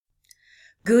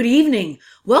Good evening.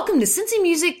 Welcome to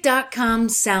CincyMusic.com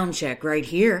Soundcheck right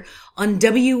here on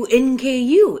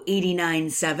WNKU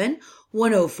 89.7,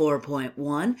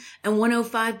 104.1, and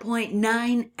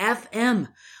 105.9 FM.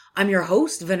 I'm your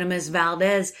host, Venomous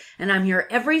Valdez, and I'm here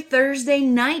every Thursday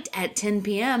night at 10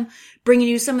 p.m. bringing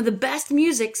you some of the best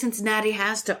music Cincinnati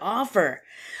has to offer.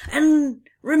 And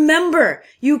remember,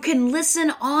 you can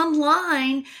listen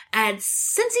online at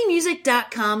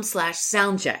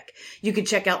cincymusic.com/soundcheck. You can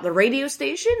check out the radio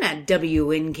station at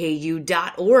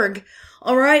WNKU.org.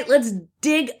 All right, let's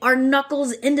dig our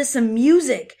knuckles into some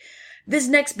music. This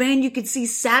next band you can see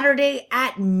Saturday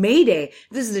at Mayday.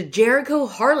 This is a Jericho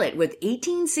Harlot with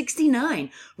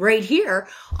 1869 right here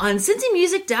on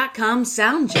cincymusic.com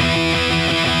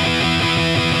Soundcheck.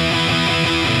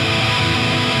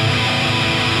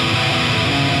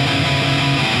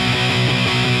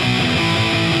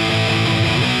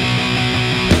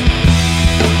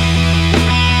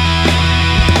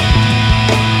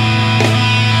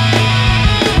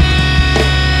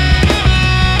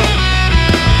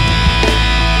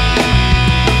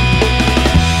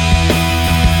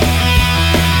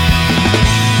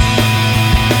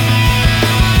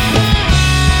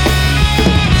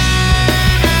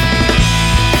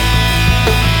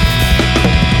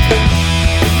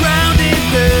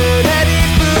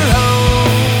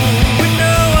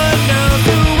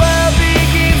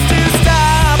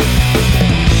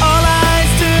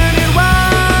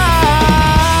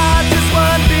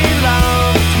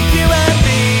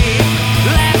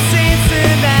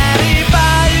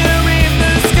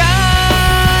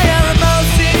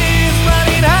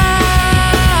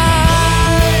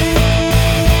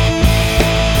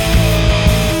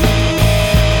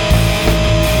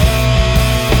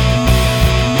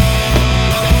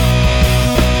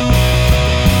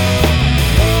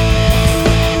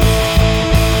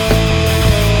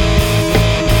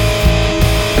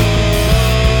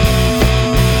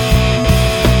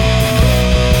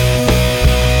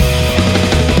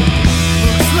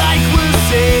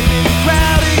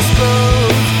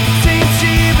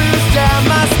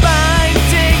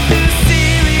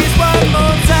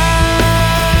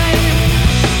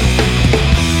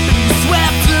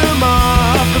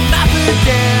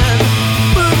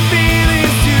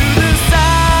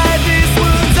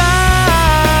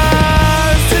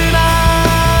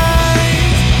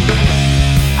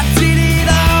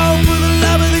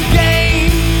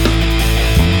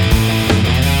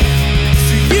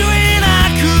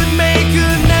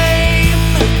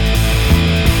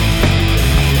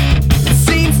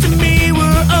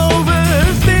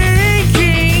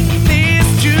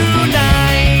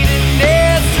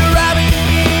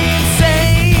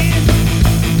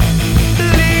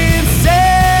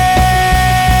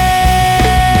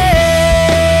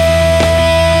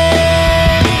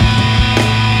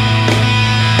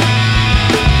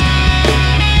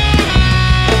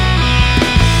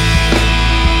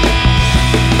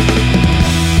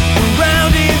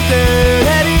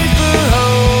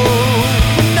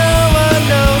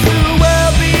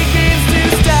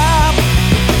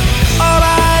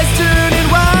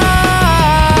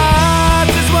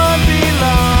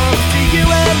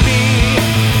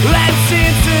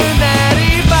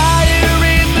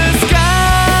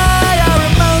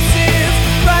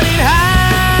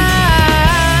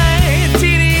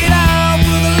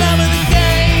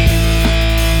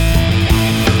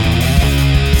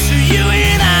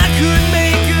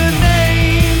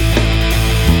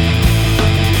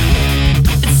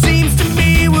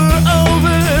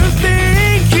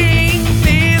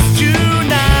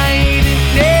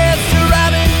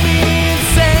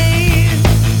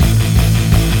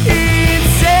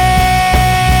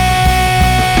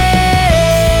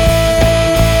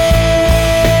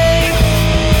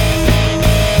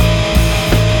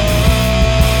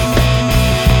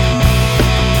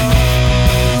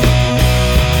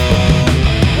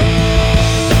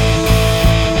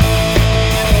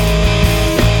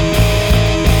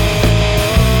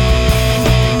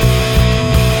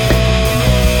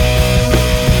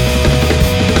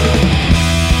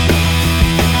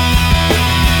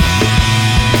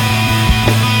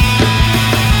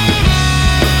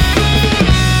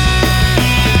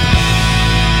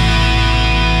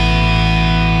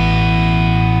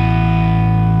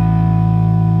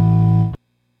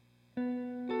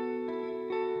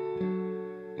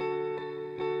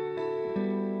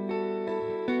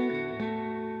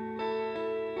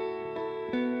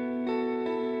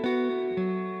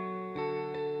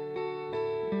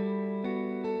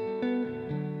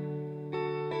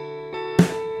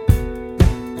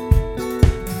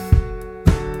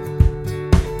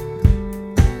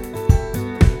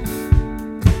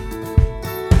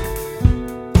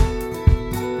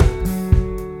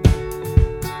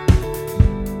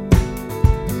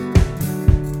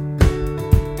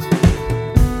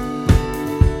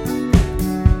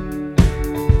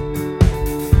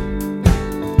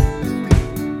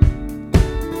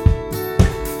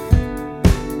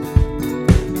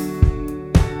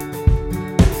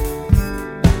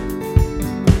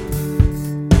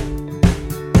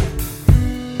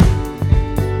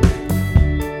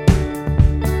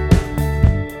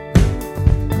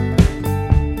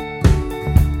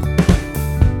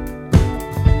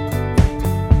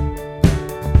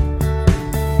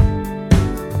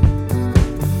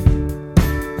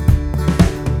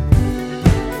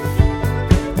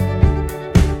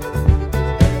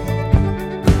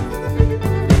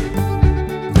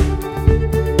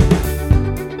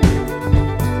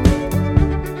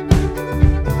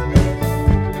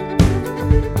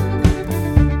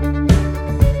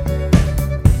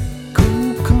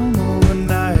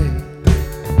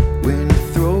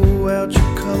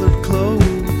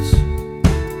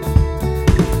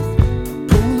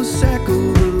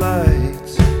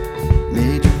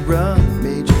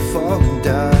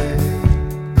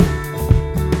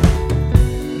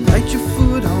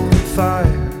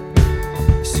 fire.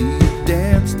 See you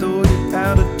dance, though you're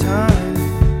out of time.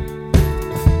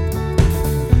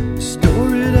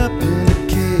 Store it up in a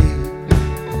cave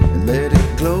and let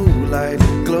it glow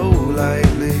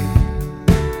lightly.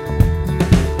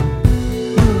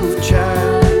 Move,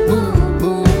 child,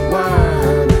 move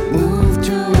wild, move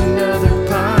to another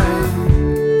pine.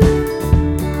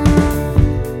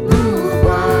 Move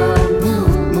wild,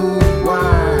 move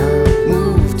wild,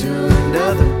 move to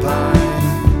another pine.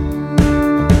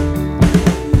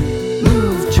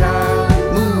 Move, child,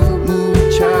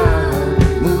 move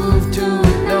child, move to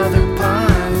another pine.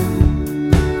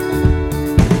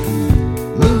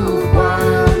 Move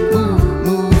wild,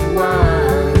 move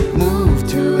wild, move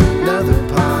to another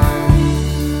pine.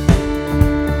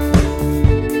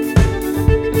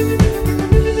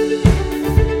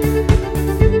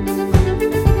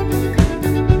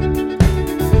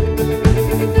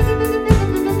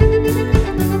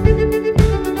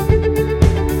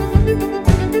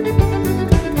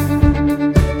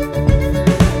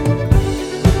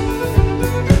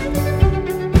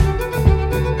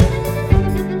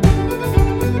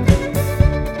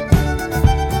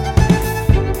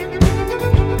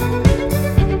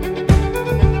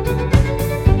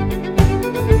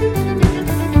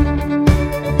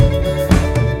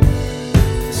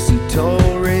 See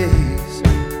tall rays,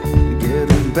 you get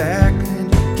them back, then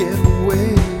you get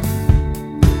away.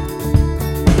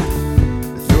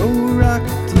 Throw a rock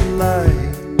at the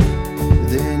light,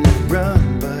 then you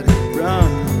run, buddy,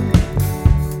 run.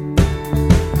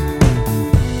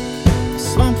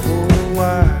 Slump for a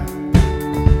while,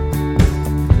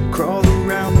 crawl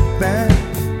around the back.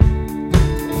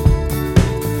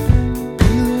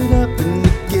 Peel it up in the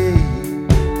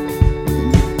gate,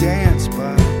 and you dance,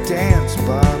 Bob, dance,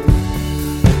 Bob.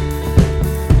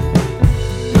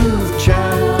 Move,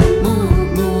 child,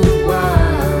 move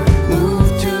wild, move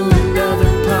to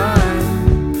another pine.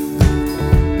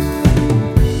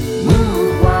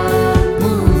 Move wild,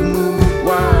 move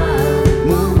wild,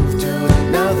 move to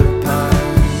another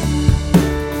pine.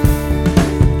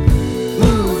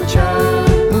 Move, child,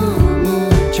 move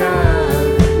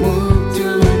to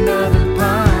another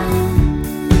pine.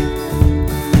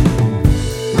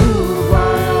 Move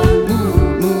wild,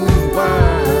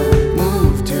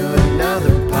 move to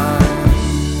another pine.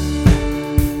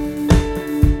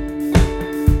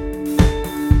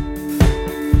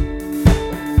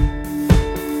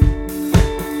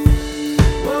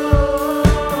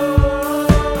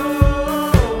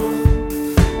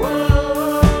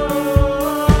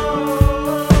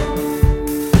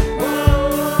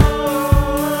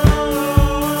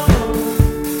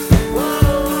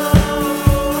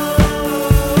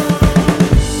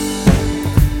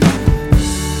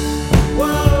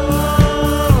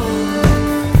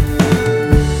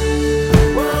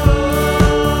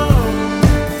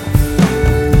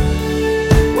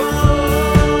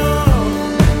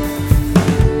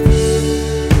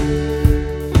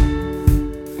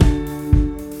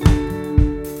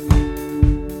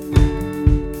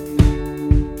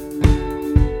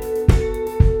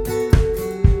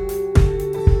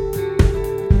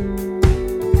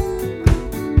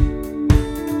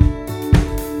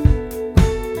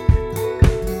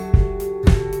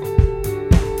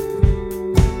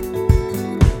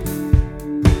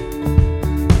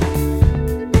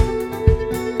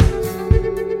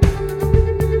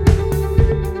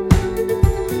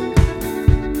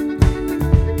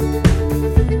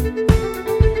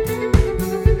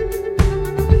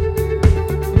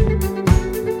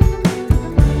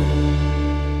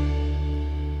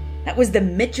 That was the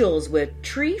Mitchells with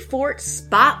Treefort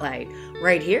Spotlight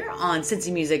right here on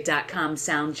CincyMusic.com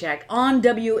Soundcheck on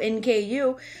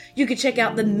WNKU. You can check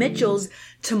out the Mitchells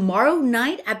tomorrow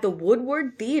night at the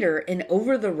Woodward Theater in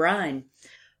Over the Rhine.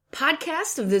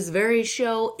 Podcast of this very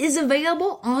show is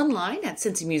available online at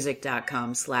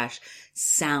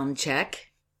CincyMusic.com/soundcheck.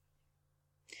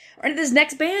 All right, this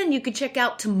next band you can check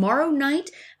out tomorrow night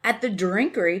at the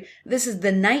Drinkery. This is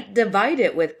The Night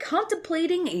Divided with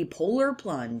Contemplating a Polar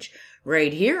Plunge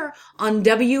right here on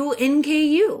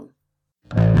WNKU.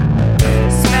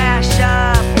 Smash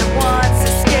up the ones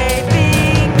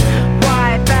escaping,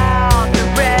 wipe out the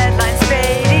red lines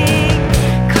fading,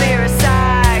 clear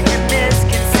aside your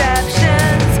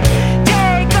misconceptions,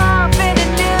 take off in a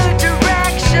new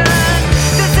direction.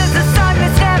 This is a song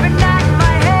that's never knocked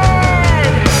my head.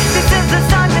 This is a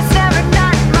song that's never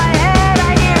knocked my head.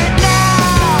 I hear it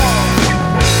now,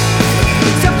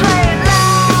 so play it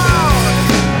loud.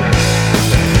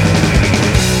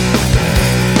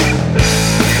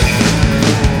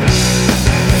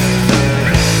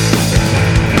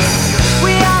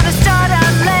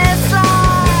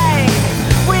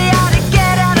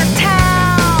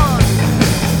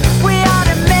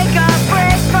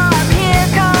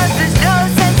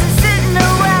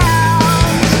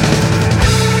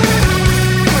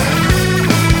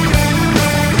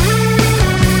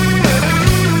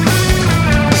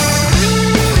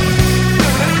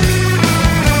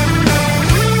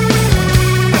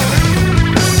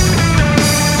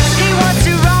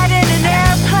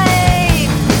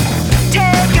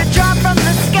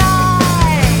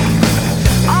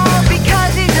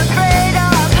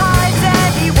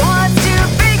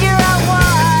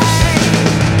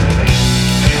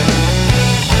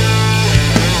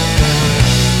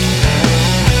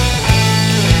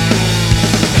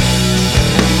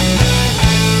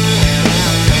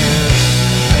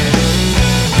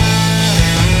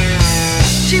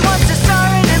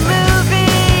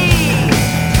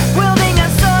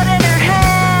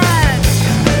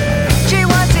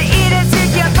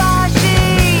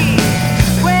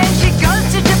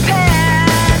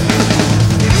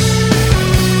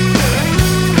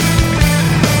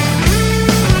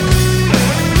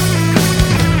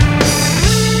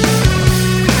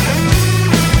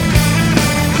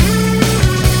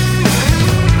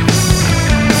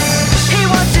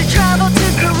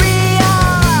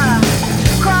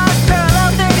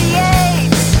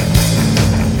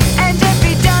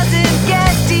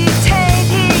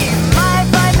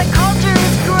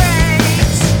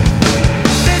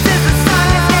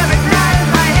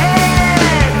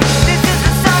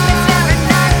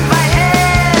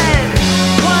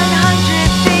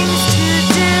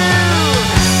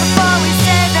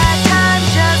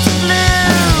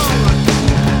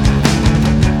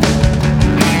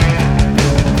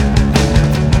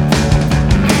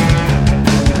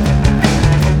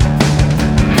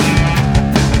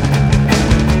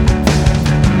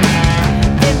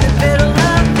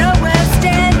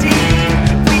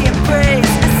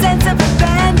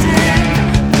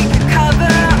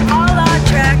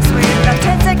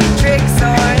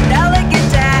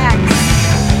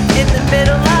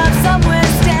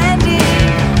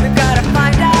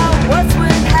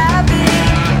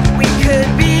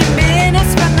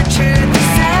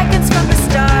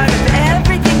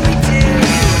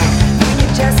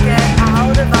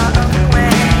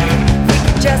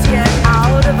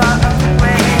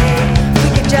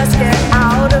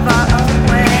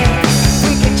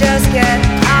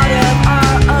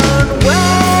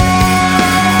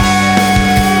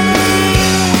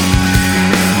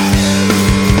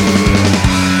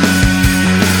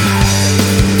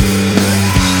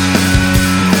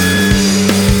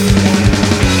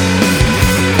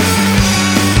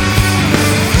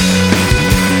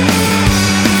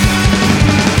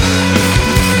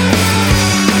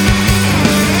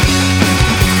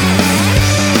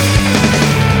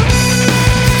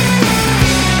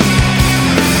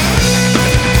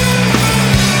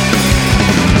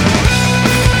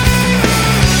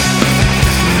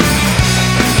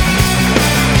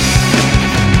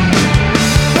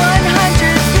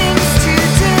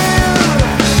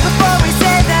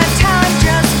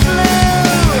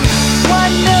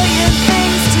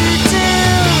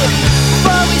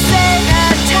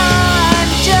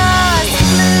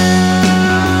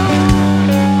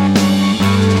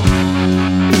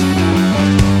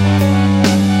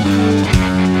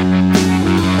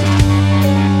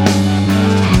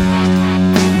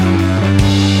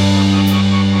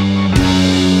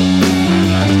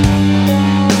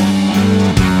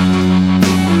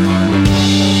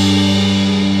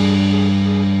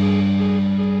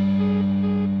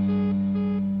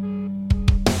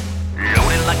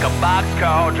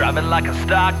 boxcar, driving like a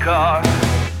stock car.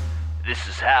 This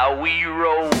is how we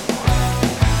roll.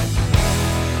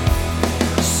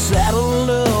 Saddle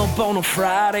up on a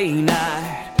Friday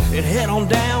night and head on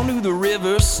down to the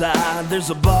riverside. There's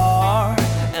a bar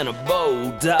and a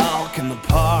boat dock, and the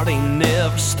party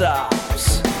never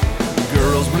stops.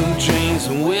 Girls, blue jeans,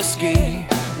 and whiskey.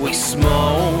 We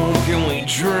smoke and we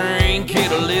drink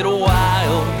it a little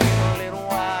while,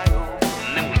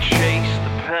 and then we chase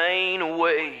the pain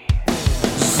away.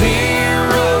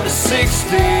 0 to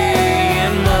 60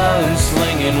 and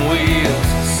mud-slinging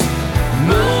wheels,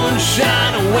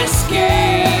 moonshine and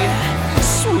whiskey,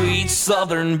 sweet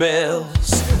southern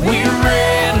bells. We're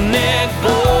redneck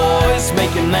boys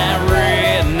making that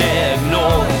redneck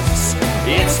noise.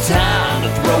 It's time to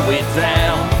throw it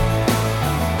down.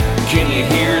 Can you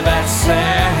hear that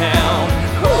sound?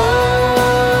 Oh,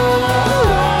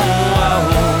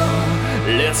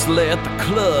 let's let the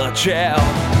clutch out.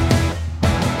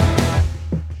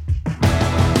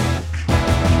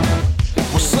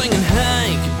 We're singing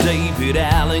Hank, David,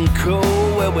 Allen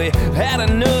Cole. Well, we had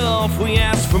enough, we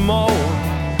asked for more.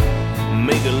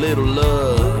 Make a little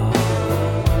love,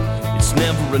 it's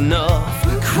never enough.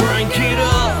 Crank it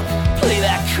up, play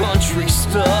that country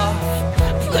stuff.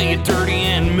 Play it dirty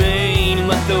and mean and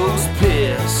let those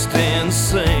Pistons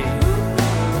sing.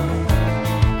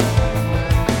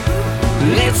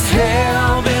 It's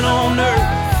heaven on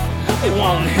earth,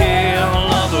 one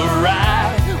hell of a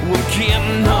ride. We're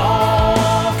getting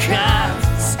all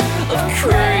kinds of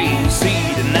crazy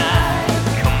tonight.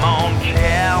 Come on,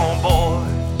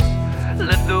 cowboys,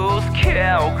 let those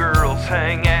cowgirls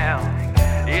hang out.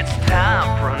 It's time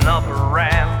for another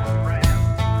round.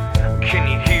 Can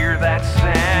you hear that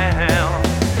sound?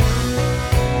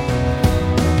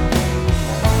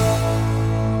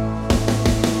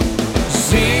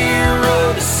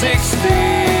 0 to 60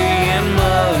 and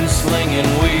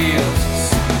mud-slinging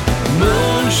wheels,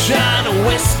 moonshine and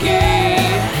whiskey,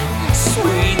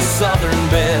 sweet southern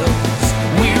bells.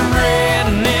 We're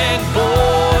redneck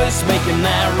boys making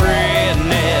that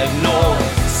redneck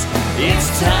noise. It's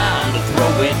time to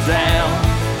throw it down.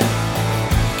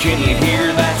 Can you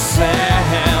hear that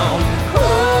sound? Oh,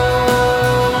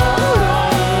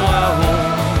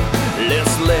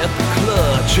 let's let the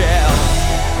clutch out.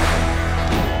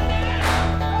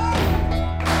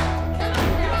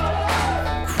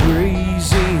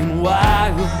 Crazy and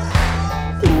wild,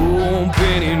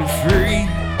 open and free.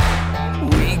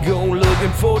 We go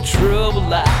looking for trouble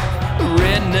like a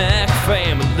redneck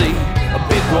family, a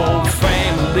big old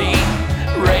family.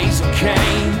 Raise a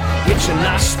cane, get your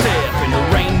nice step, and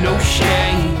there ain't no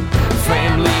shame.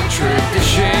 Family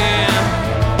tradition,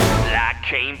 like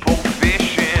cane pork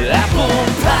fishing, apple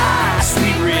pie,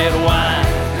 sweet red wine.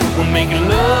 We're making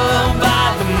love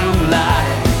by the moonlight.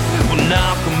 We'll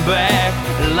knock them back,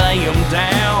 lay them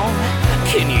down.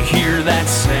 Can you hear that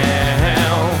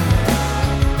sound?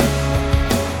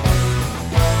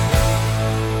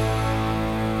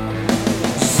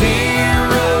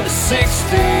 Zero to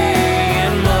 60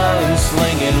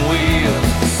 slinging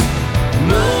wheels,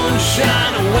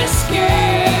 moonshine and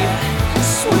whiskey,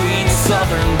 sweet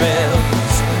southern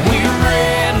bells. We're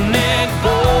redneck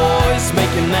boys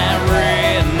making that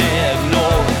redneck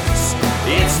noise.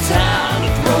 It's time to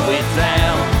throw it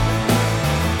down.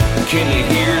 Can you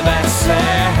hear that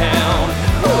sound?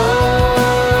 Oh,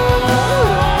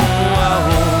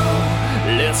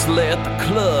 let's let the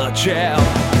clutch out.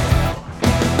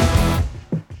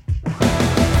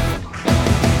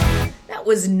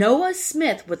 Was Noah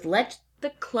Smith with Let the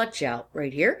Clutch Out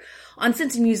right here on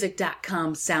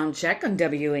CincyMusic.com Soundcheck on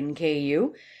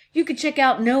WNKU. You could check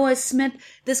out Noah Smith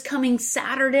this coming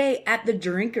Saturday at the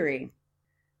Drinkery.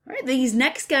 All right, these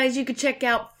next guys you could check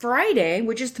out Friday,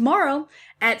 which is tomorrow,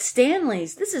 at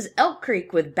Stanley's. This is Elk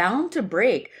Creek with Bound to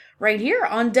Break right here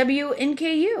on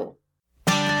WNKU.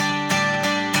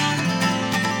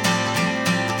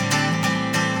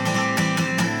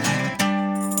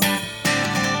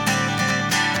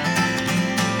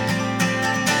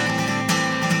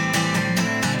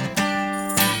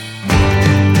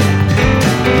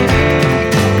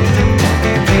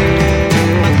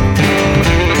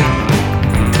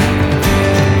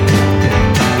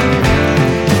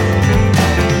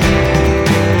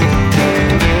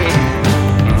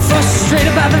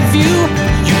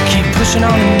 Pushing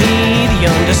on me, the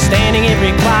understanding it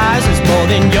requires is more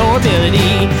than your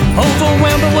ability.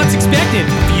 Overwhelmed by what's expected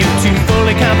of you to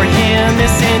fully comprehend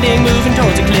this ending, moving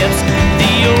towards eclipse.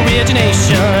 The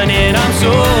origination, and I'm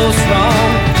so strong,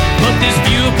 but this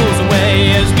view pulls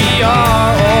away as we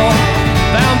are all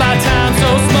bound by time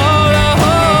so small to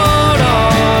hold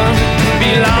on.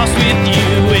 Be lost with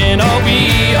you in all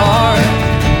we are.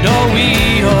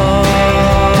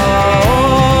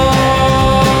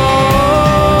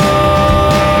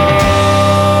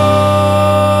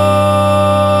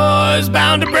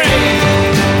 bound to break.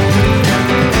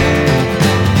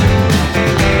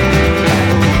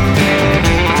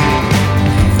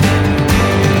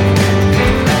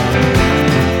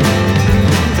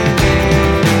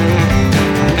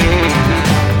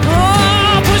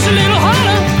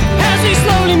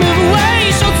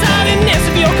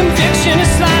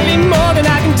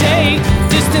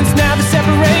 Now that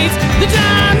separates the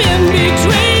time in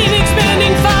between,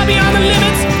 expanding far beyond the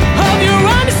limits of your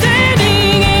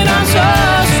understanding. And I'm so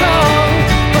strong,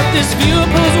 but this view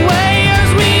pulls away as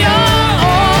we are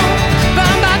all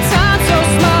bound by time so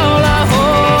small. I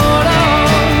hold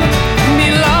on,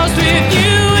 be lost with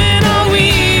you in all we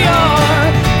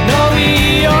are, all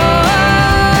we are.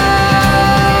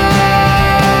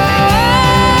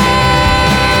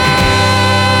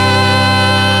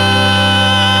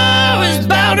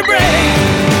 To break.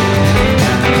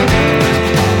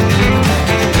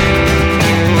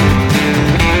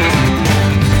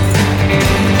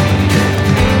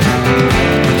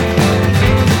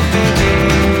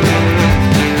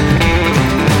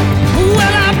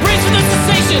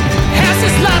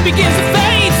 Begins to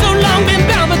fade, so long been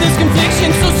bound by this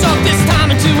confliction, so soft this time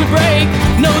until we break.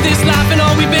 Know this life and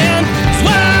all we've been is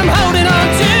what I'm holding on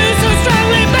to, so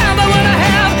strongly bound by what I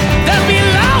have, that be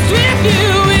lost with you,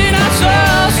 and I'm so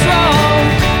strong,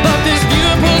 but this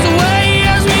view pulls away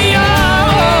as we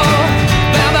are,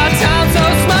 bound by time so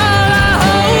small. I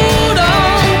hold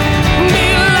on,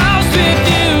 be lost with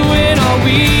you, and all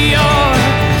we are,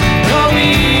 all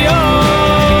we are.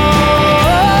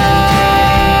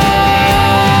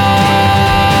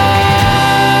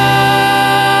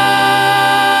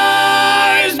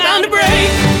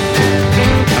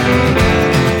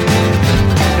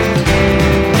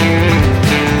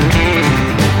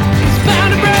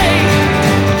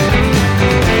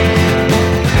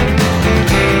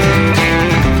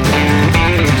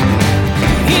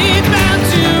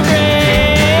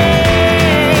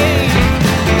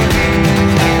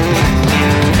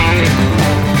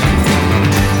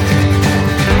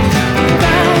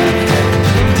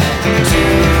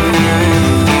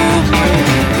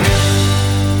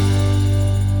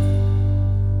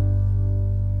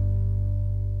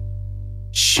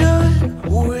 Should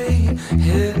we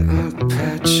hit a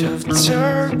patch of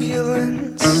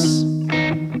turbulence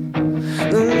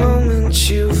the moment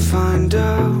you find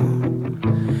out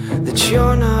that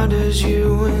you're not as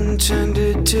you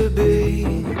intended to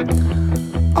be?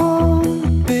 I'll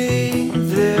be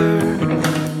there,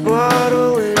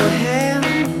 bottle in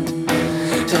hand,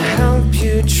 to help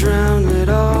you drown it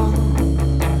all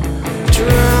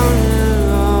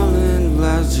in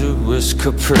Lazarus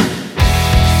Capri.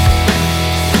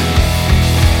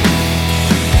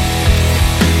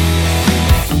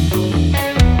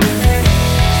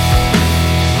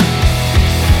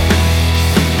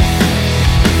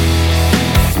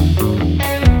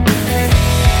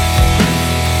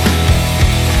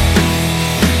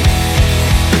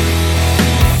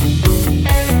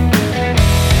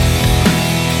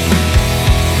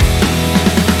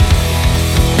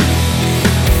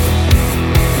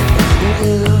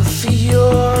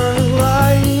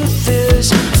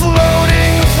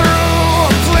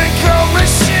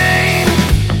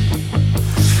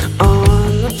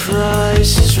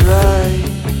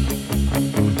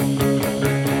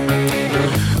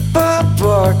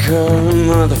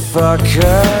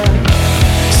 Motherfucker,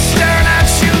 staring at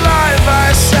you live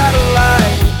by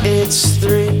satellite. It's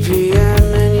 3 p.m.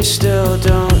 and you still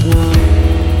don't know.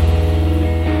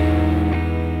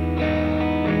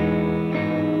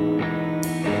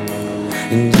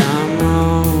 And I'm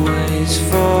always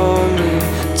falling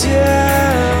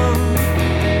down.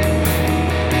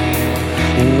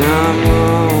 And I'm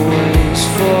always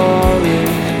falling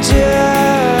down.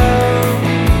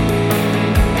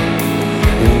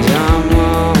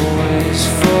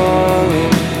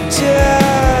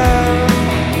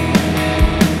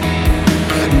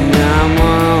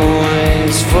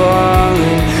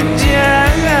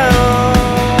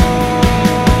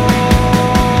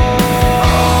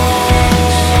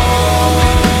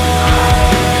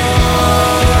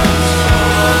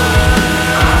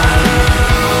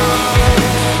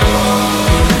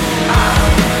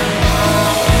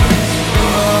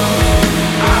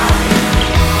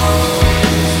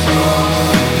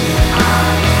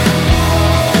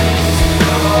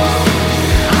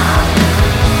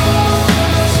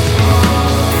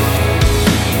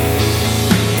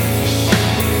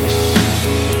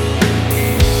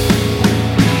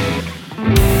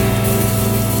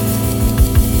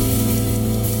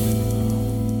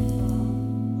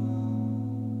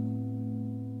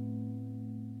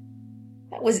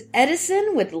 Was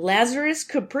Edison with Lazarus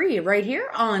Capri right here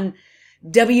on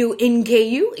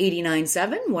WNKU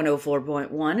 89.7,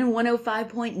 104.1, and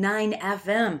 105.9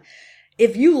 FM.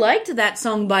 If you liked that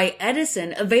song by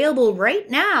Edison, available right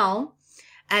now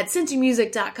at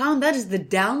cincymusic.com, that is the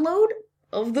download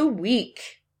of the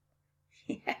week.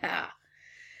 Yeah.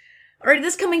 Alright,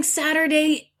 this coming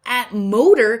Saturday at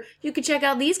Motor, you can check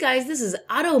out these guys. This is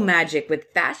Automagik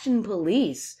with Fashion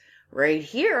Police right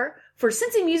here for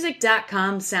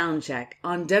cincymusic.com Soundcheck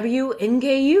on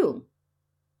WNKU.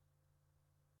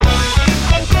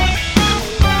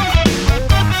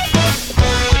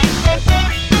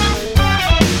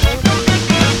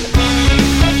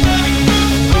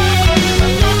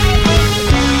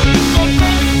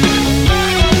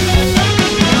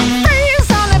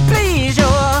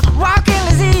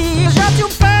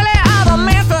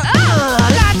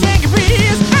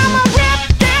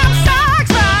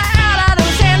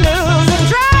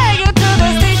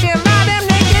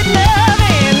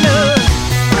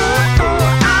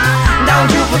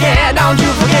 Don't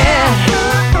you forget.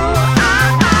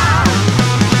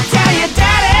 Tell your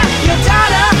daddy, your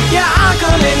daughter, your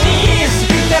uncle and niece,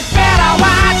 they better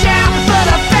watch out for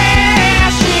the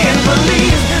fashion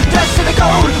police. Dress to the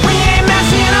code, we ain't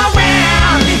messing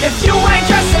around. If you ain't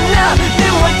dressing up,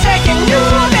 then we're taking you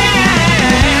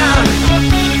down.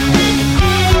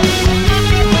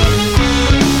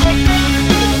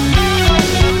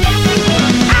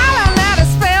 I learned how to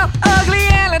spell ugly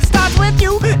and it starts with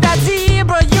you. That's is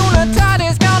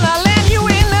gonna land you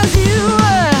in the zoo.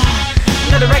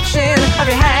 The direction of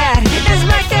your hat is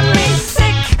making me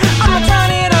sick. I'ma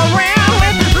turn it around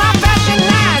with my fashion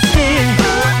stick.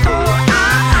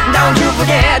 Don't you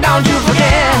forget, don't you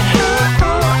forget.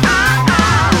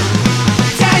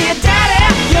 Tell your daddy,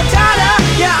 your daughter,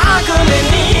 your uncle and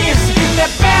niece, they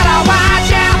better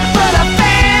watch out for the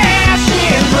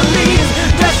fashion police.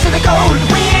 Dress to the code,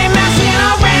 we ain't messing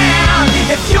around.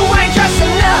 If you ain't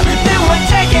dressing up, then we're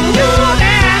taking you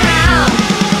down.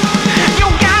 You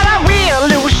got a real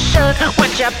loose shirt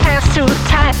with your pants too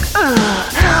tight.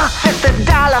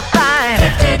 $50 fine.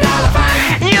 $50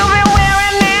 fine. You've been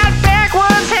wearing that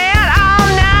backwards hat all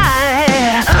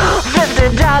night.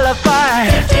 $50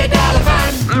 fine. $50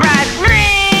 fine. Bright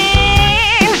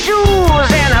green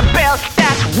shoes and a belt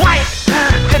that's white.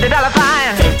 $50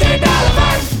 fine. $50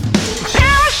 fine.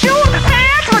 Parachute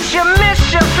pants, but you miss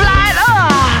your flight.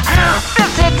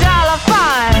 $50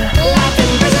 fine. Life in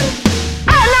prison.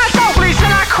 I'm not so police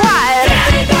and I cried.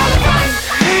 $50 fine.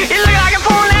 You look like a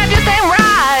fool that just ain't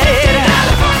right.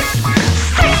 $50 fine.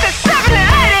 60, 70,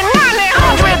 80, 90,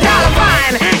 $100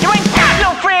 fine. You ain't got no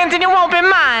friends and you won't be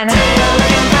mine.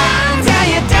 Tell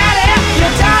your daddy,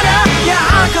 your daughter, your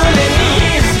uncle and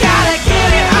niece, gotta get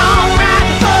it on right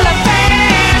for the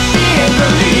fashion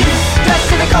police. Dress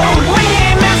to the code, we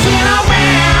ain't messing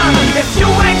around. If you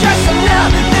ain't dressing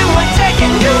up, then we're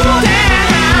taking you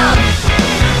down.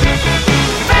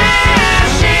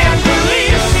 Fashion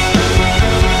police.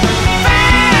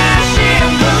 Fashion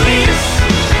police.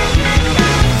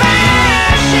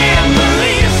 Fashion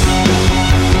police.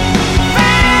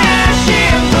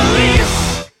 Fashion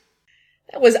police.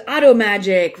 That was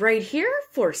Automagik right here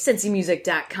for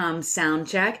cincymusic.com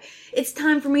Soundcheck. It's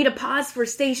time for me to pause for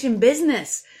station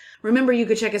business. Remember, you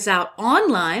could check us out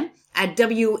online at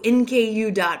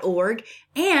WNKU.org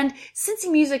and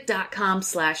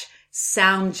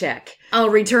cincymusic.com/soundcheck. I'll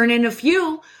return in a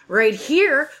few right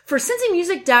here for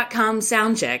cincymusic.com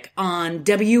Soundcheck on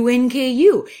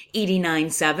WNKU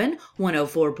 89.7,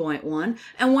 104.1,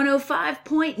 and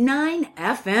 105.9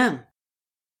 FM.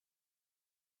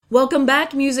 Welcome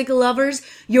back, music lovers.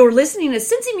 You're listening to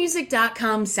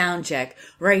cincymusic.com Soundcheck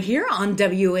right here on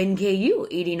WNKU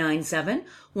 89.7,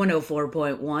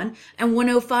 104.1, and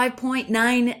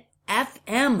 105.9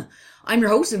 FM. I'm your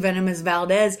host, Venomous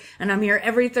Valdez, and I'm here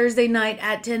every Thursday night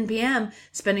at 10 p.m.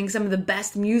 spending some of the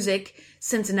best music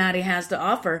Cincinnati has to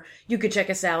offer. You can check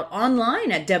us out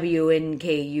online at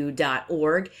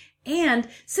WNKU.org and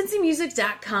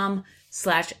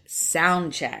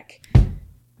cincymusic.com/soundcheck.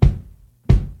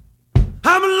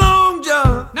 I'm a long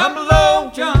john. I'm a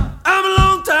long john. I'm a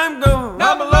long time gone.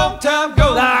 I'm a long time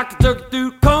gone. Like a turkey through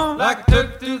the corn. Like a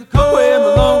turkey through the cold. With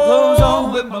my long clothes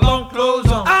on. With my long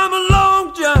clothes on. I'm a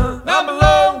long john. I'm a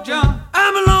long john.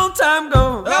 I'm a long time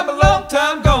gone. I'm a long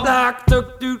time gone. Like a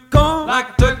turkey through the corn. Like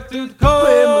a turkey through the cold.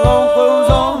 With my long clothes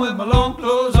on. With my long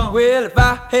clothes on. Well, if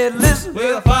I had listened.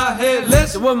 Well, if I had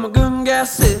listened to what my good gal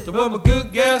said. to what my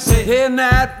good gal said, Then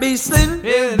I'd be sleeping.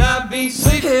 then I'd be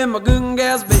sleeping Hear my good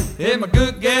gal's bed. in my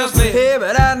good gal's bed. Hey,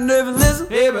 but I never listen.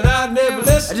 Hey, but I never I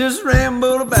listened. just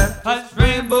rambled about. I just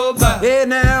rambled by. Hey,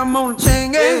 now I'm on a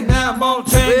chain Hey, gang. now I'm on a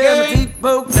chain With my gang teeth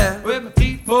poked out. with my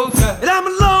teeth pulled out. And I'm a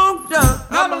long john.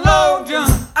 I'm a long john.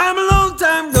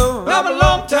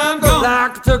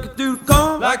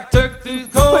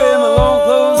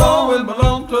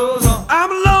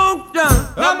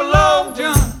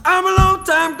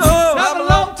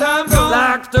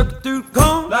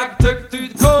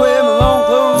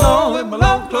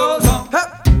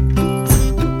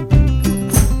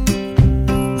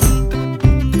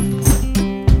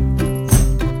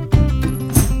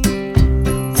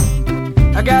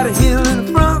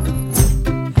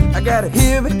 I got a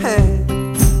heavy hand,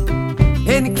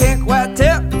 and you can't quite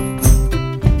tell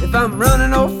if I'm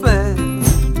running or flying.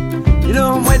 You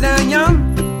know I'm way down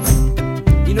young,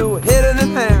 you know ahead of the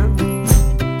hound.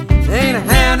 There ain't a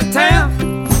hound in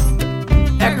town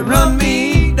that can run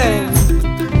me down.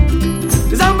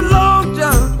 'Cause I'm a long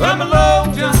John, I'm a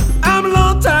long John, I'm a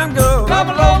long time ago, I'm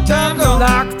a long time ago.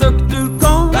 Like a turkey to the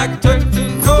cone, like a turkey to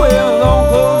the cone. With my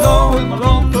long clothes on, with my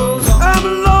long clothes on. I'm a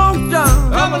long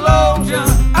John, I'm a long John,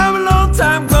 I'm a long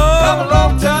time ago, I'm a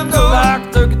long time ago. Like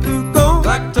a turkey to the cone,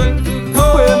 like a turkey to the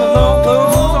cone. With my long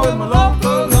clothes on, with my long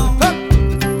clothes on.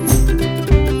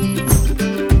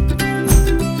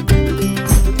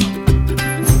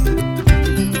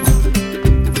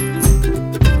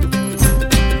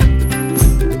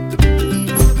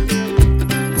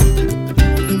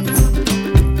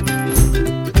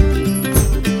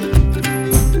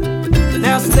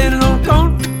 Now standing on the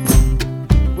corner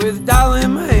with a dollar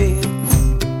in my hand,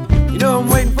 you know I'm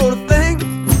waiting for the thing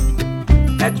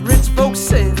that the rich folks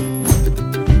said.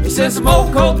 They said some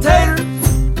old cold taters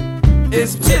and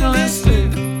some chitlin stew.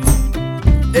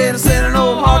 Then I sent an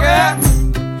old hog out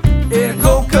in a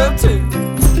cold cup too.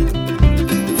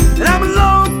 And I'm a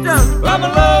long John, I'm a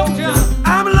long John,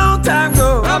 I'm a long time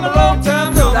ago, I'm a long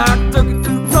time ago. Like a turkey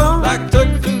to the cone, like a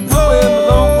turkey to the cone. With my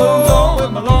long clothes on,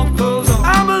 with my long clothes on.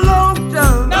 I'm a long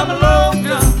John, I'm a long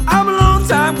John, I'm a long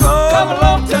time ago, I'm a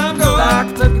long time ago. Like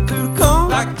a turkey to the cone,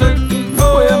 like a turkey to the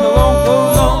cone. With my long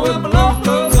clothes on, with my long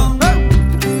clothes on.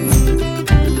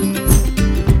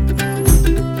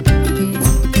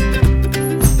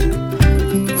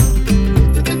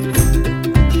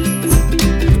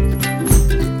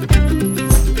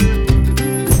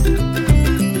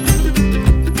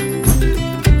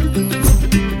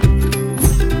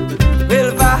 Well,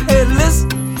 if I had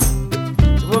listened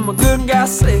to what my good guy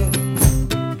said,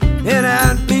 then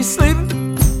I'd be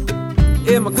sleeping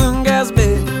in my good guy's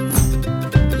bed.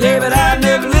 Yeah, but I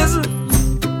never listened,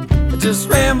 I just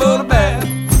rambled about.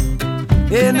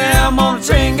 And now I'm on a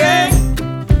train gang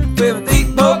with my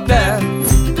teeth poked out.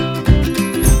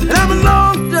 And I'm a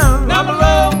long John, I'm a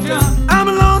long John, I'm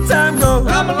a long time ago,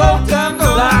 I'm a long time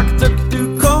ago. Like a turkey to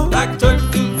the cone, like a turkey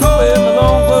to the cone. With my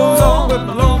long clothes on, with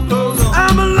my long clothes on.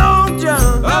 I'm a long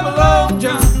John, I'm a long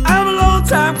John, I'm a long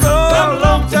time ago, I'm a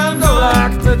long time ago.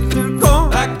 Like a turkey to the cone,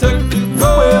 like a turkey to the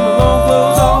cone. With my long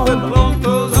clothes on, with my long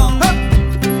clothes on.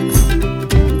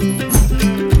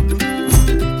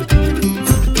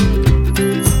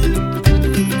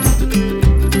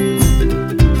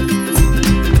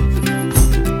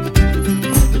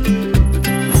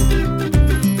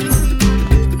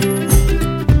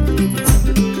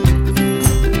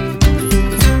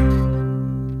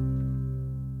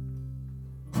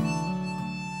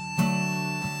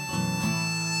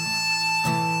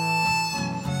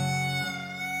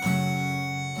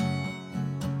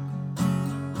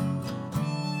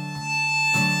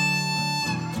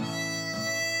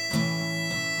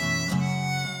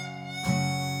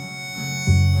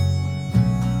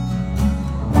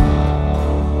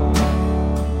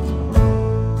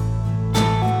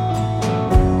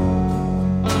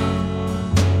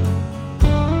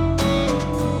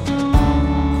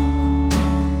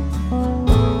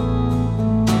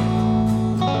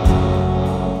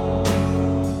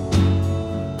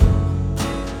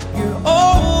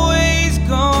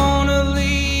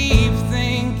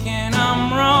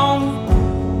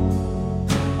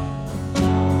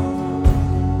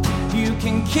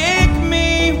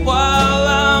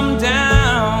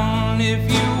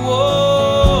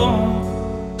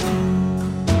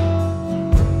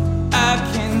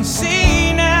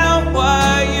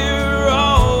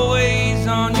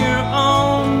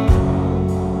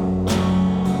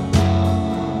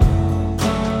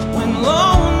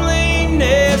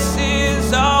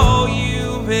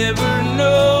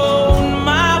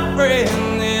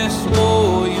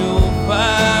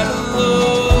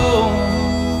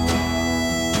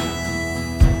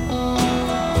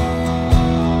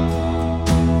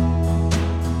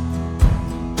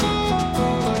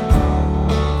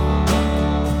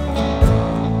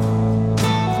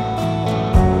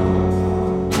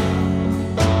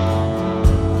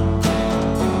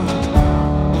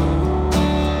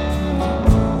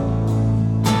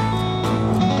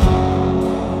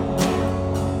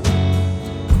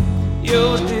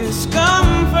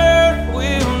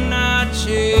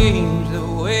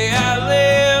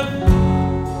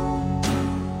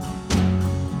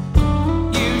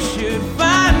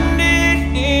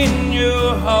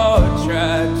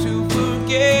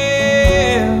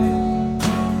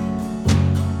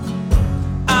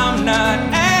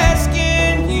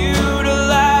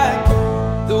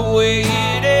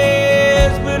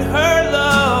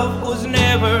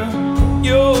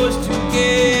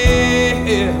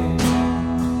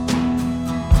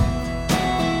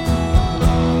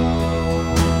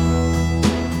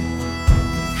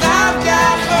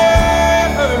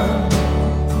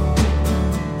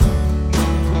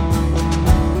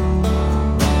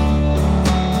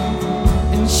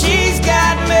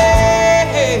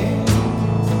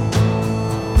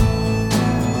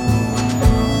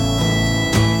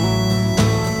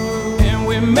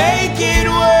 make it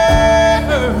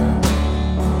work.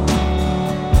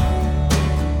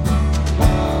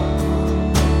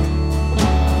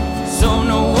 So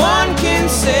no one can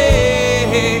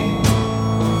say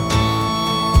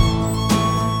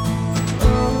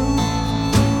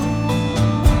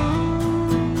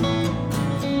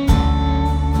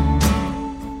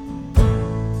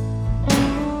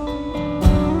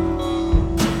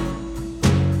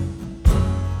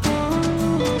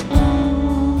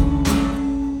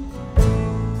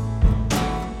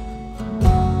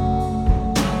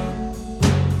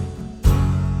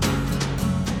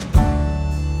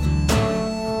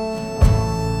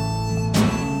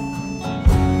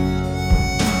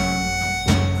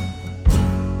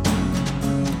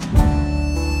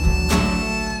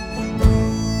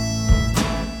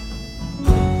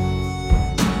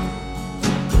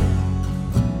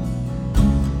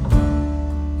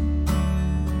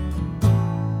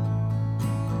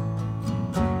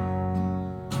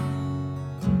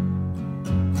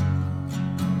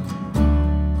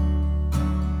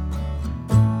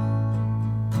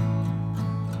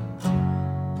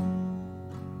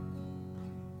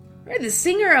The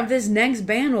singer of this next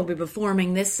band will be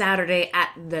performing this Saturday at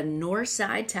the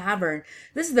Northside Tavern.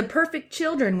 This is the Perfect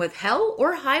Children with Hell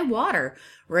or High Water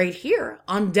right here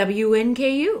on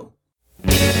WNKU.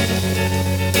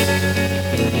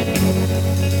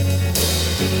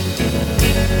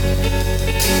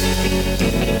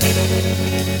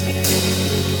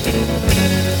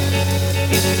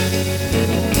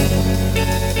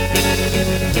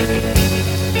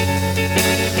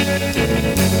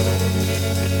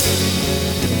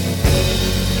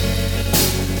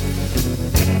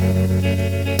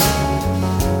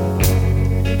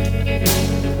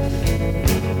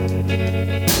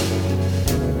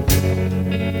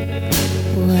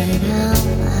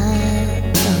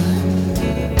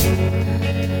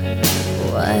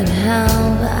 What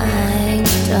have I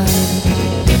done?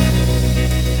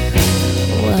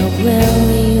 What will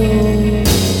you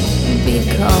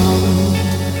become?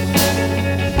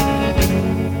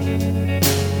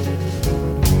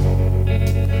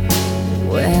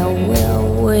 Where will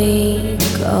we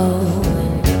go?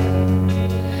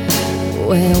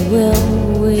 Where will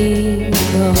we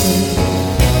go?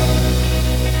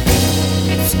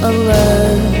 To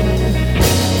learn,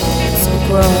 to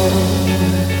grow.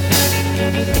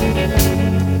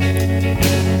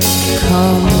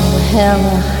 Come hell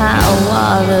or high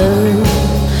water,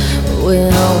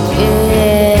 we'll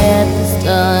get this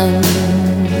done.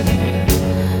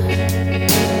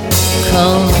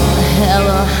 Come hell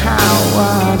or high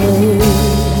water,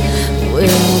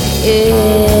 we'll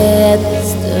get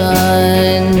this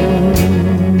done.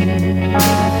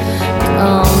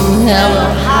 Come hell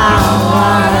or high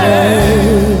water,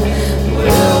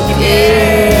 we'll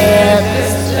get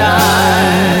this done.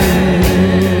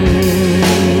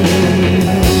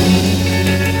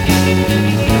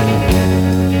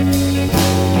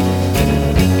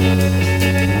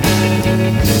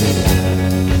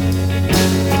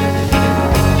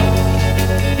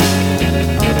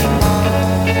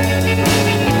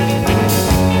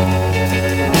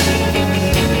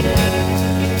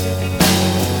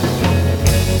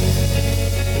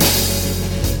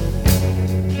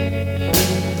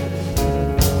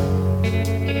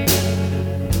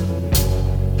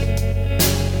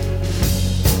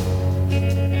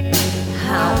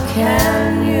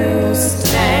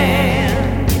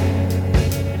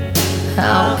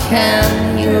 How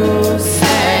can you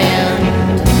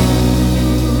stand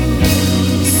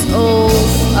so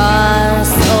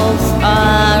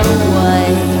far away?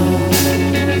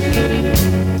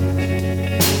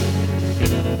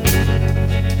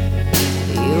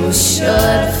 You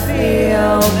should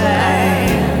feel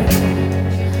bad.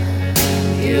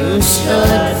 You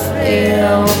should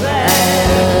feel bad.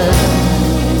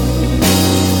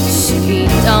 She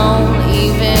don't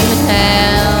even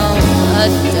have a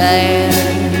dad.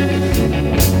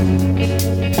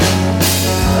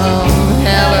 Come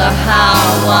hell or high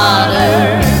water,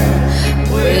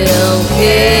 we'll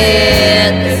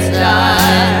get this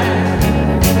done.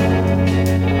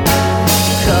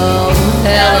 Come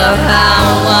hell or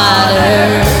high water,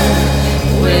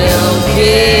 we'll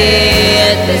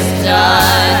get this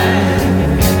done.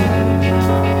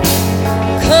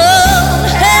 Come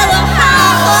hell or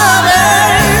high water,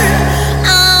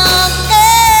 I'll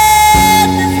get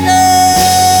this done.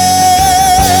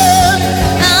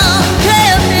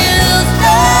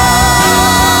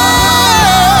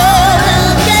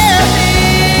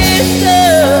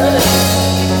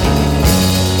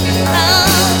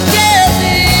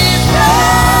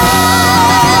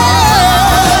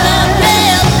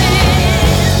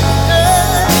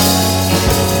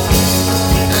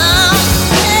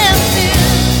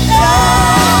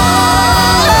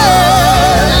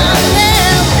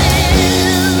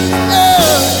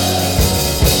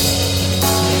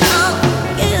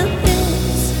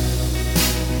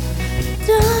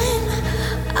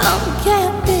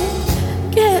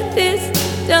 get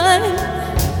this done.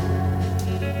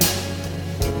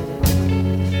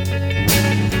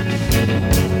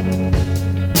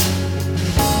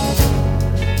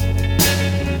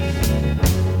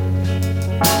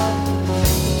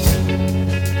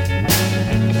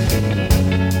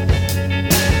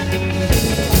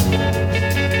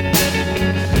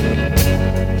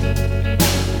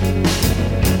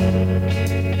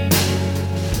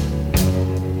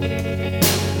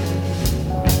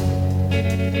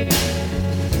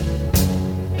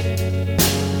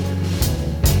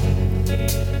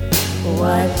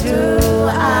 What do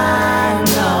I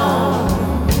know?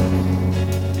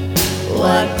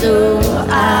 What do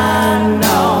I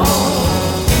know?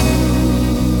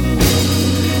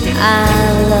 I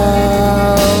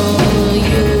love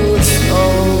you so.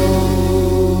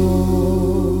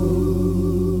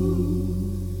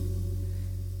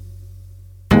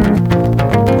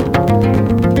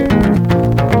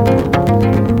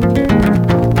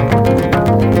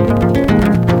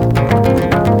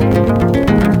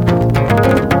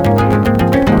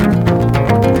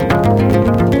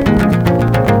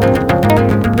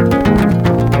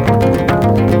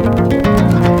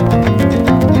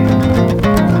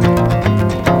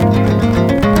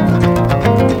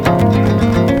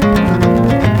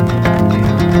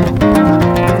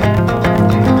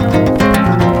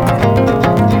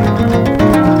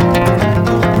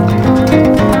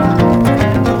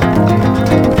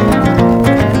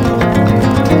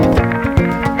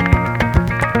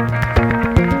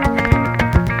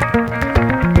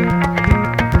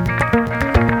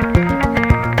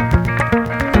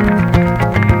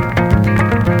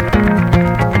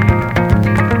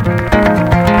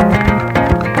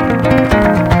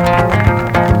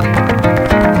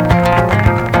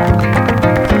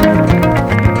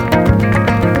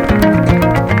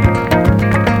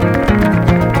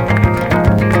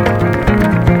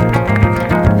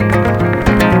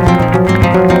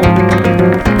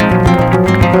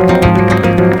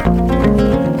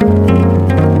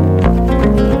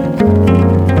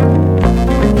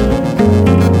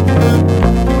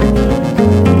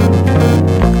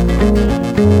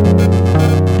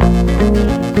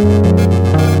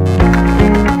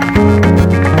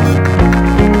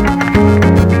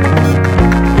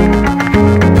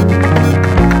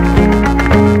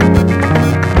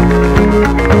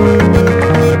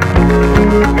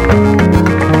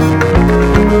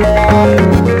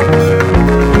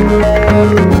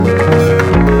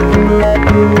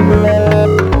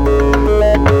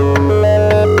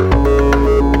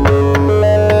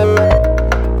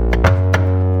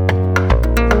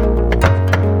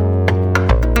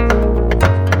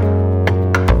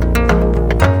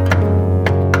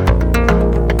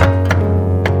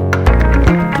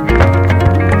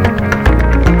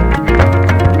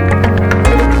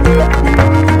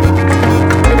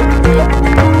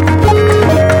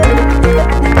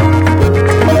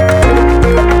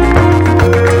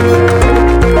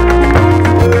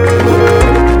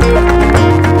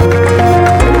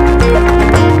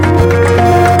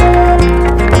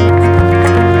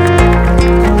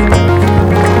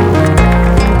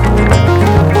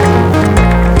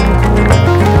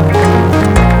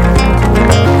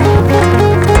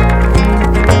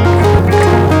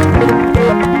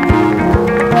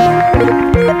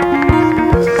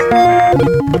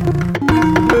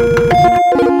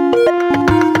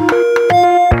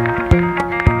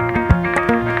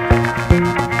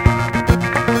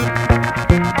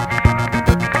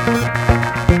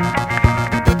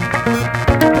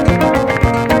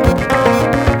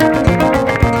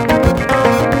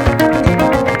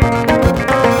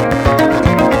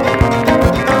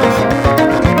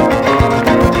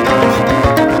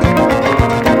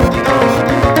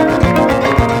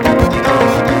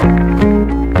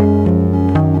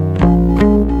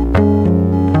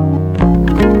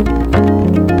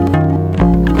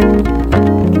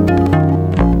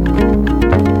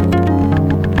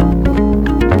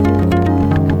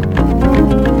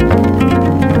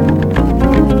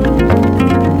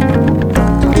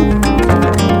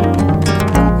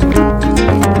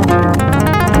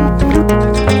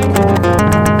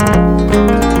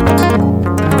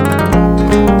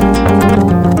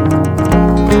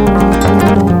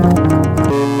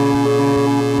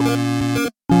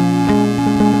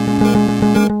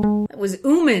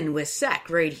 Umin with Sect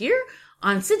right here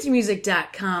on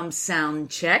CincyMusic.com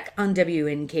Soundcheck on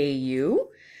WNKU.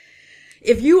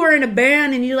 If you are in a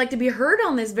band and you'd like to be heard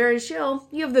on this very show,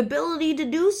 you have the ability to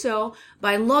do so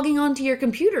by logging onto your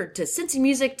computer to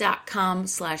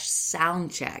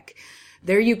CincyMusic.com/soundcheck.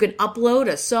 There you can upload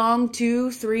a song, 2,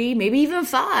 3, maybe even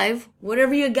 5,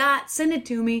 whatever you got, send it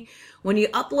to me. When you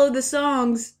upload the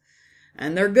songs,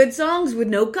 and they're good songs with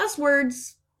no cuss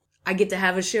words, I get to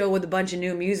have a show with a bunch of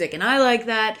new music, and I like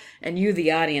that, and you,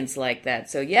 the audience, like that.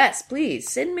 So yes, please,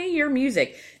 send me your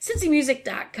music.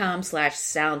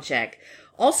 cincymusic.com/soundcheck.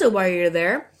 Also, while you're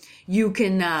there, you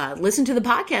can listen to the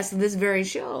podcast of this very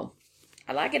show.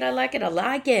 I like it, I like it, I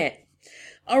like it.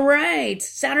 All right,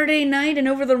 Saturday night and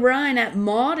Over the Rhine at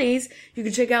Maudie's. You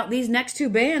can check out these next 2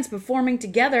 bands performing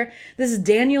together. This is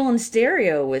Daniel and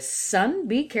Stereo with Son,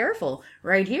 Be Careful,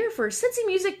 right here for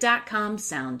cincymusic.com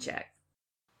Soundcheck.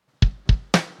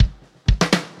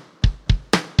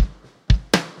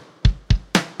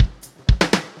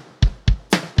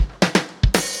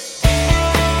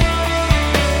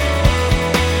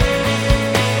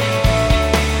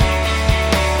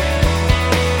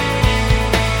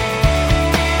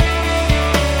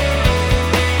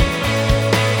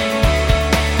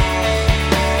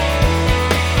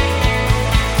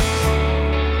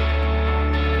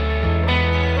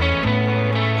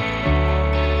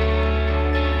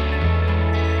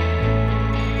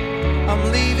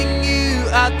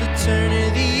 Turn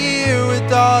of the year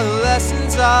with all the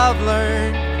lessons I've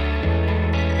learned.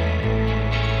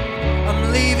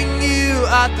 I'm leaving you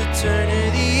at the turn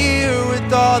of the year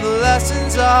with all the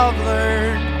lessons I've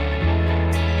learned.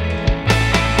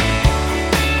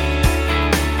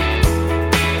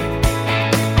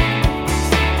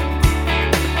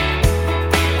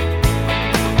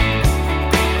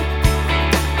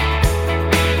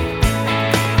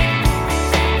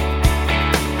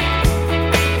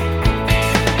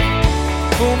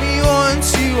 Fool me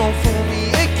once, you won't fool me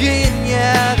again.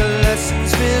 Yeah, the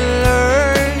lesson's been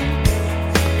learned.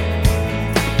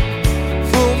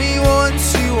 Fool me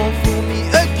once, you won't fool me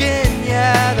again.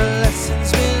 Yeah, the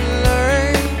lesson's been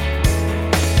learned.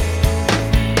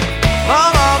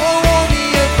 My mama warned me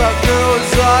about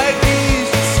girls like these.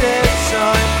 She said,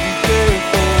 son, be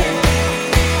careful.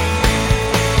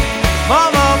 My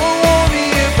mama warned me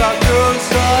about girls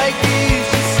like these.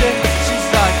 She said, she's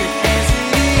like a cancer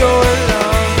to your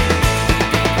lungs.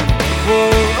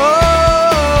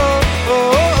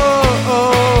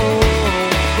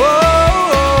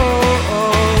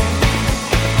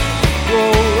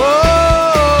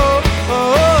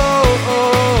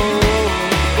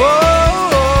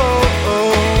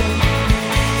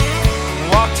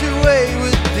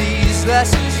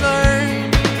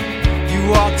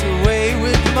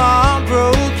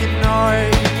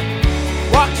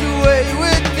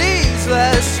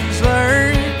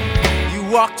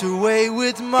 Walked away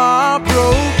with my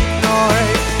broken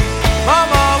heart. My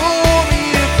mama warned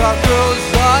me about girls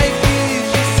like you.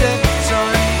 She said,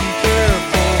 son, be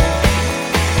careful.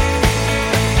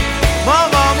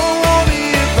 My mama warned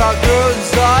me about girls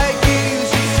like you.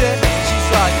 She said, she's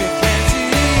like a cancer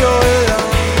to your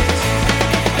lungs.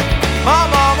 My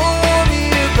mama warned me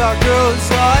about girls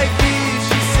like you.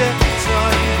 She said,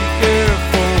 son, be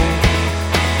careful.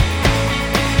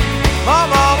 My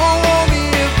mama warned me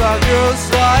about girls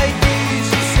like you.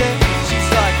 She said she's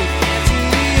like a cancer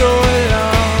to your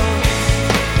lungs.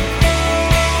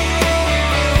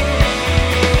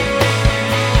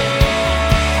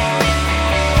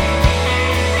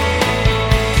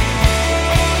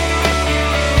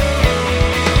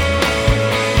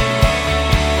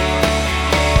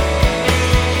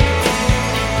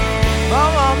 My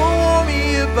mama warned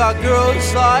me about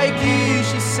girls like you.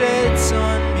 She said,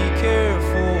 son, be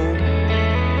careful.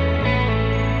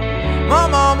 My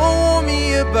mama warned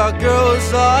me about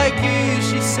girls like you.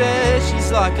 She said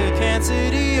she's like a cancer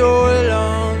to your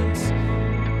lungs.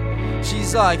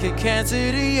 She's like a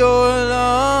cancer to your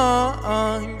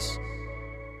lungs.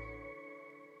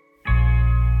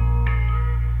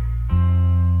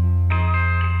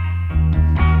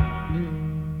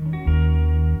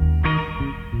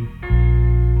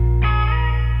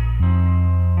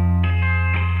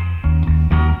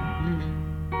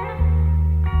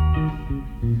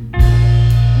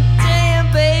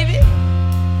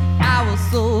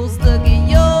 So stuck in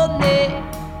your neck.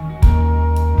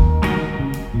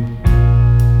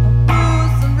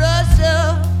 Booze from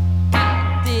Russia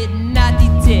I did not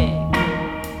detect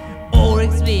or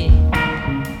expect.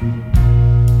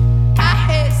 I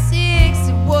had 6,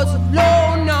 it was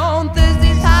alone on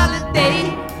Thursday's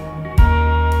holiday.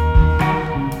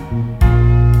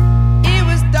 It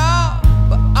was dark,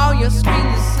 but on your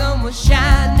screen the sun was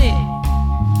shining.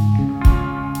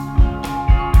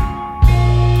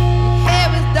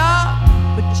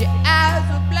 Your eyes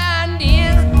were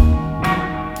blinding,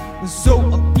 so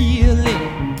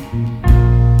appealing.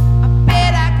 I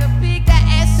bet I could pick that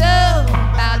ass up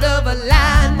out of a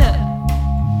lineup.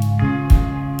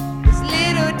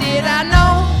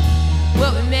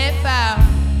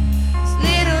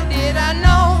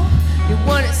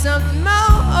 something more.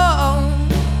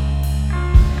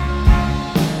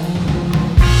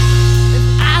 If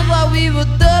I thought we were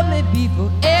done, maybe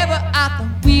forever I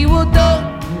thought we were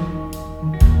done.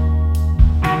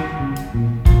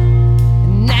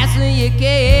 And that's when you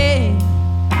came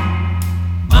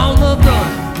on the gun.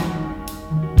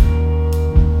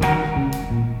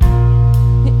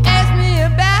 You asked me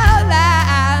about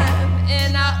life,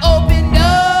 and I opened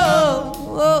up.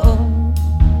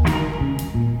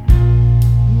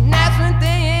 And that's when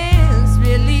things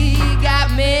really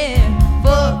got me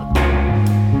fucked.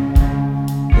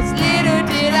 'Cause little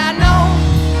did I know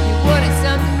you wanted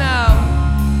something more.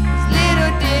 'Cause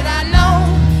little did I know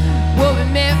what we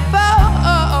meant for.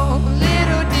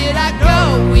 Little did I grow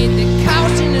with the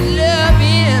caution and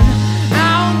loving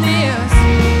on this.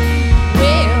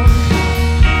 Well,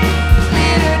 'cause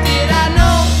little did I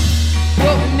know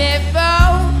what we meant for.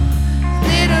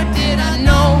 Little did I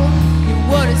know you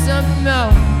wanted something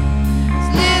more. 'Cause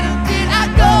little did I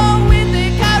go with the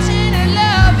caution and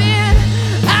loving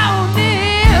on this.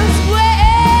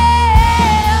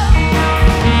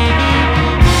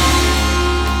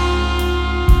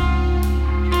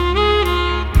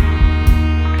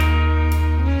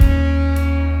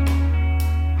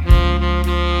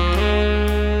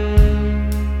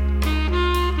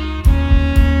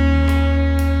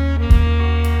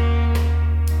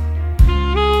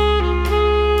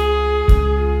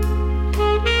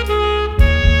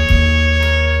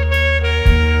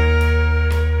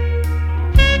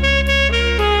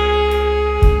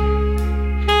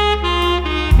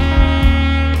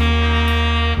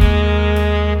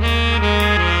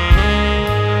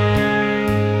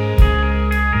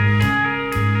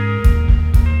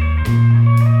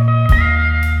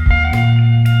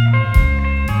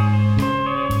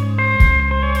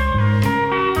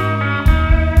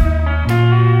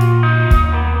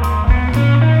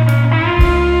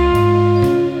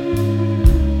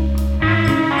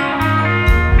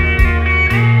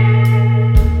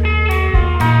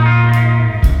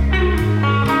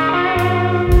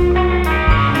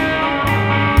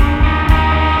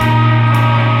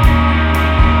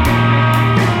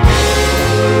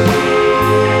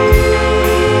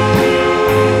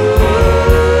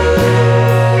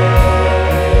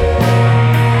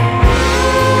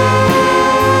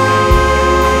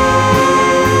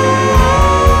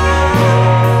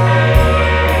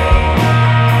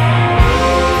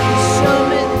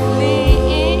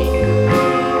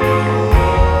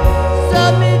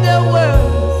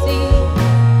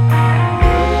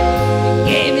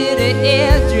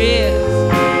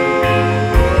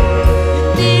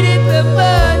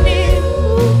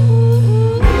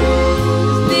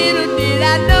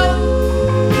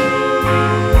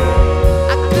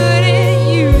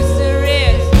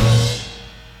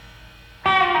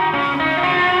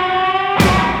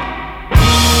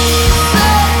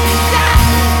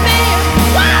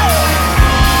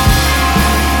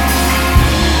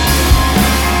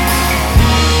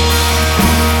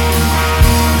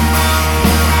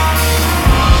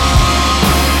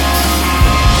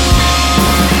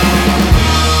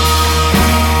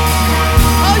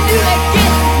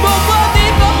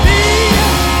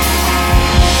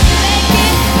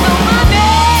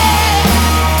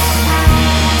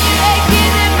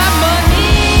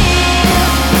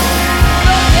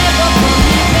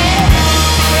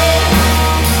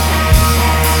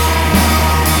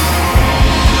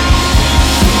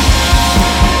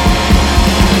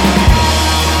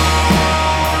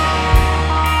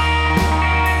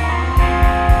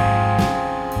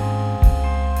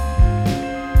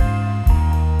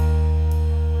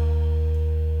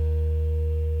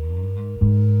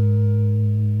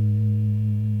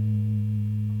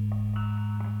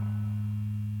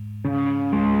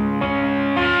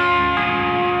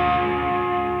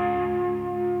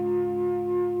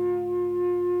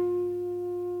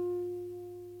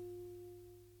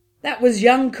 That was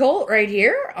Young Colt right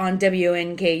here on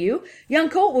WNKU. Young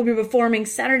Colt will be performing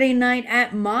Saturday night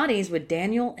at Monty's with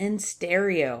Daniel in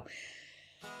stereo.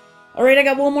 All right, I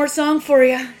got one more song for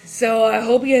you, so I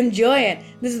hope you enjoy it.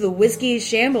 This is the Whiskey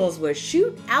Shambles with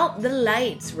Shoot Out the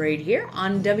Lights right here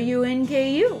on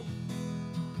WNKU.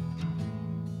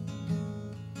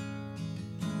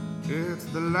 It's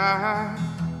the light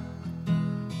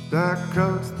that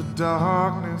cuts the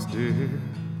darkness, dear.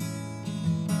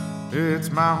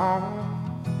 It's my home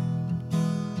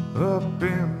up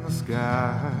in the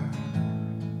sky.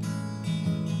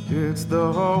 It's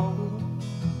the hope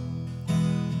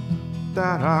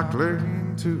that I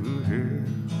cling to here,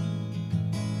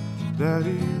 that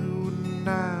you and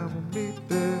I will meet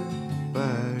there by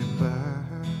and by.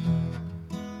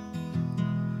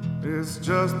 It's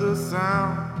just the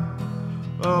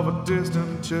sound of a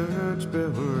distant church bell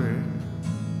ring.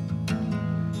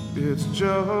 It's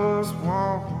just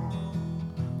one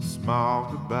small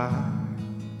goodbye.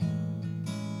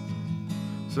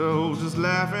 So just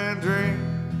laugh and drink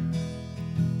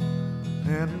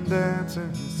and dance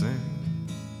and sing,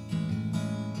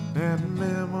 and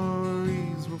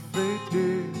memories will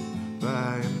fade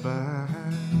by and by.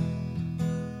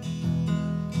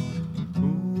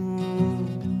 Ooh,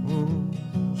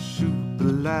 shoot the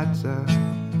lights out.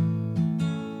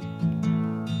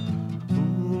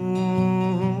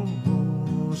 Ooh,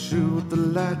 shoot the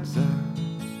lights out.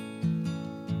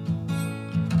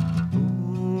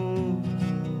 Ooh,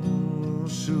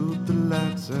 shoot the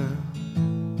lights out.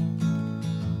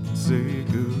 Say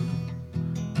good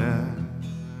night.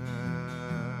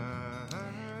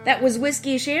 That was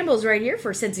Whiskey Shambles right here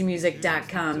for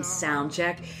CincyMusic.com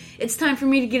Soundcheck. It's time for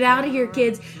me to get out of here,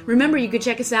 kids. Remember, you could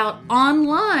check us out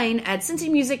online at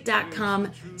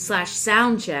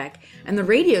CincyMusic.com/soundcheck and the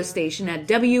radio station at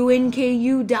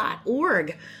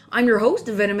WNKU.org. I'm your host,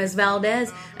 Venomous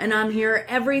Valdez, and I'm here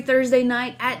every Thursday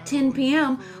night at 10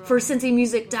 p.m. for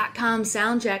CincyMusic.com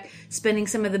Soundcheck, spinning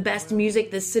some of the best music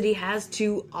the city has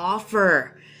to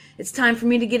offer. It's time for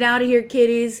me to get out of here,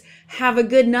 kiddies. Have a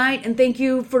good night, and thank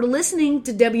you for listening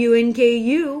to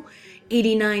WNKU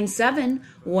 89.7,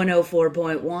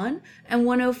 104.1, and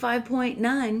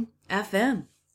 105.9 FM.